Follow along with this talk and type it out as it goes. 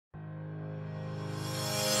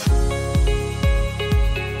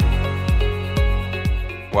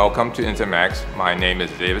Welcome to Intermax. My name is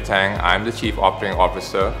David Tang. I'm the Chief Operating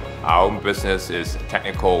Officer. Our business is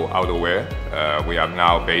technical outerwear. We are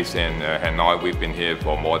now based in Hanoi. We've been here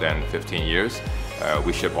for more than 15 years.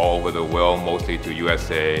 We ship all over the world, mostly to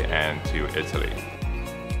USA and to Italy.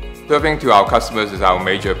 Serving to our customers is our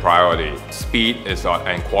major priority. Speed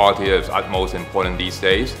and quality is utmost important these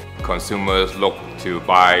days. Consumers look to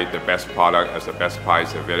buy the best product at the best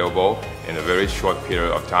price available in a very short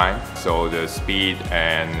period of time. So the speed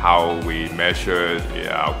and how we measure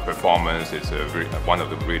our performance is one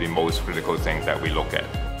of the really most critical things that we look at.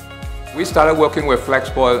 We started working with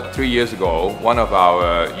Flexport 3 years ago. One of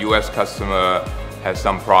our US customers had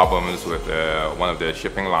some problems with one of the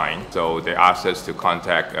shipping lines. So they asked us to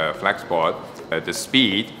contact Flexport. The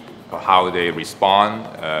speed, how they respond,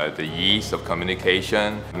 the ease of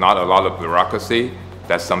communication, not a lot of bureaucracy.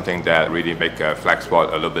 That's something that really makes Flexport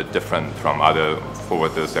a little bit different from other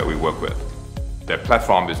forwarders that we work with. The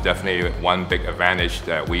platform is definitely one big advantage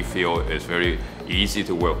that we feel is very easy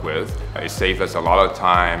to work with. It saves us a lot of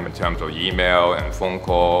time in terms of email and phone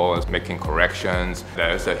calls, making corrections.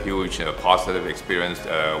 There's a huge positive experience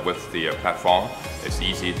with the platform. It's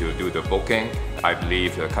easy to do the booking. I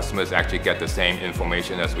believe the customers actually get the same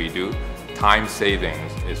information as we do. Time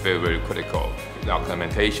savings is very, very critical.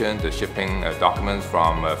 Documentation, the shipping documents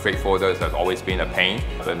from freight forwarders has always been a pain.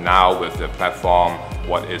 But now with the platform,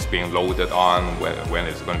 what is being loaded on, when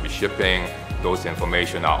it's going to be shipping, those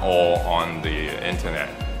information are all on the internet.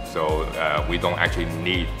 So we don't actually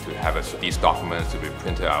need to have these documents to be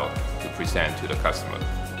printed out to present to the customer.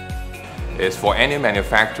 It's for any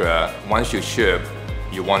manufacturer, once you ship,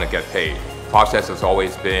 you want to get paid. Process has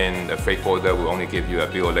always been the freight forwarder will only give you a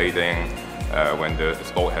bill of lading when the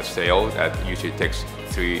boat has sailed. That usually takes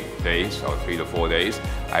 3 days or 3 to 4 days.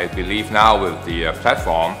 I believe now with the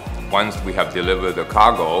platform, once we have delivered the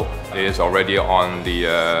cargo, it is already on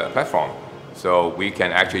the platform. So we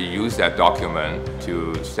can actually use that document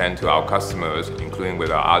to send to our customers, including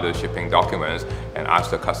with our other shipping documents, and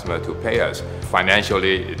ask the customer to pay us.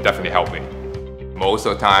 Financially, it definitely helped me. Most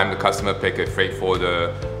of the time, the customer pick a freight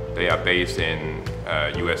forwarder. They are based in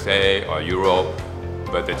USA or Europe,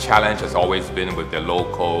 but the challenge has always been with the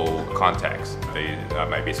local contacts. They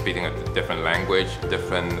might be speaking a different language,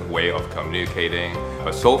 different way of communicating.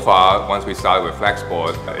 But so far, once we started with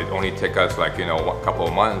Flexport, it only took us a couple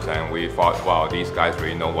of months, and we thought, wow, these guys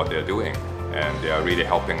really know what they're doing, and they are really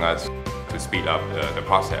helping us to speed up the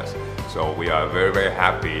process. So we are very, very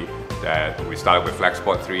happy that we started with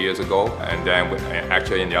Flexport 3 years ago, and then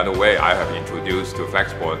actually in the other way, I have introduced to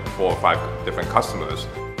Flexport 4 or 5 different customers.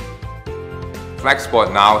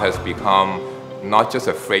 Flexport now has become not just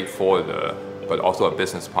a freight forwarder, but also a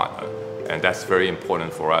business partner, and that's very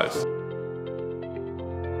important for us.